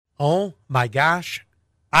Oh my gosh.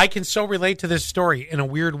 I can so relate to this story in a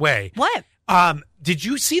weird way. What? Did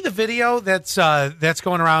you see the video that's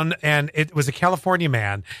going around? And it was a California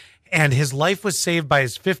man, and his life was saved by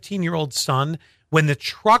his 15-year-old son when the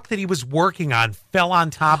truck that he was working on fell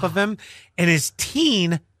on top of him, and his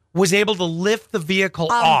teen was able to lift the vehicle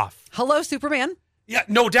off. Hello, Superman. Yeah,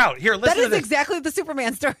 no doubt. Here, listen to this. That is exactly the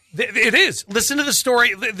Superman story. It is. Listen to the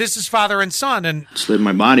story. This is father and son. And slid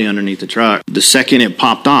my body underneath the truck. The second it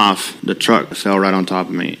popped off, the truck fell right on top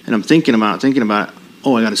of me. And I'm thinking about,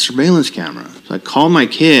 oh, I got a surveillance camera. So I called my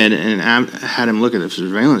kid and had him look at the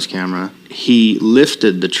surveillance camera. He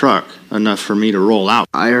lifted the truck enough for me to roll out.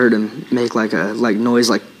 I heard him make like noise,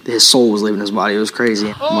 like his soul was leaving his body. It was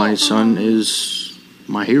crazy. My son is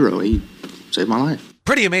my hero. He saved my life.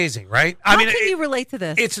 Pretty amazing, right? How can you relate to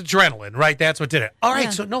this? It's adrenaline, right? That's what did it. All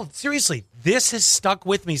right, so no, seriously, this has stuck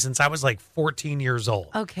with me since I was like 14 years old.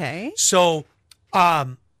 Okay. So,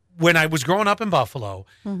 when I was growing up in Buffalo,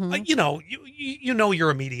 you know your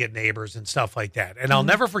immediate neighbors and stuff like that. And I'll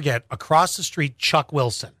never forget, across the street, Chuck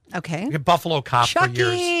Wilson. Okay. Buffalo cop for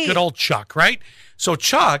years. Good old Chuck, right? So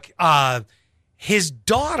Chuck, his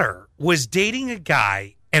daughter was dating a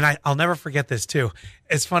guy, and I'll never forget this too.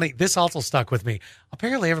 It's funny. This also stuck with me.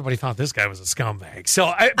 Apparently, everybody thought this guy was a scumbag.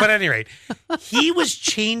 But at any rate, he was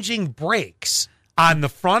changing brakes on the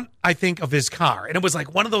front, I think, of his car. And it was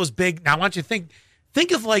like one of those big, now I want you to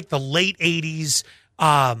think of like the late 80s,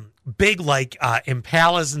 big like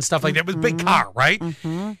Impalas and stuff like that. It was a big car, right?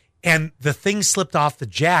 Mm-hmm. And the thing slipped off the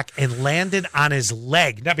jack and landed on his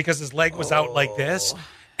leg. Not because his leg was out like this.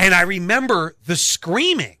 And I remember the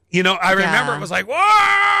screaming. You know, I remember it was like,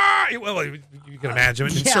 whoa! Well, you can imagine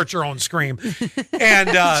it. Insert your own scream. And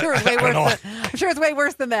I'm sure it's way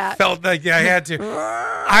worse than that. Felt like I had to.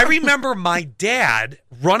 I remember my dad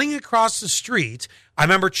running across the street. I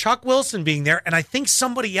remember Chuck Wilson being there, and I think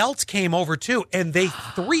somebody else came over too. And they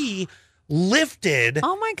three lifted.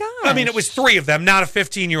 Oh my gosh. I mean, it was three of them, not a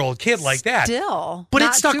 15-year-old kid like that. Still. But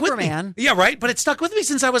not it stuck Superman. with me. Yeah, right. But it stuck with me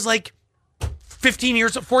since I was like 15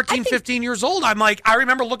 years old. I'm like, I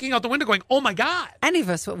remember looking out the window going, oh my God. Any of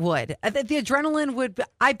us would. The adrenaline would,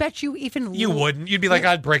 I bet you even. You wouldn't. You'd be like,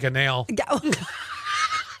 I'd break a nail.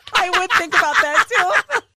 I would think about that too.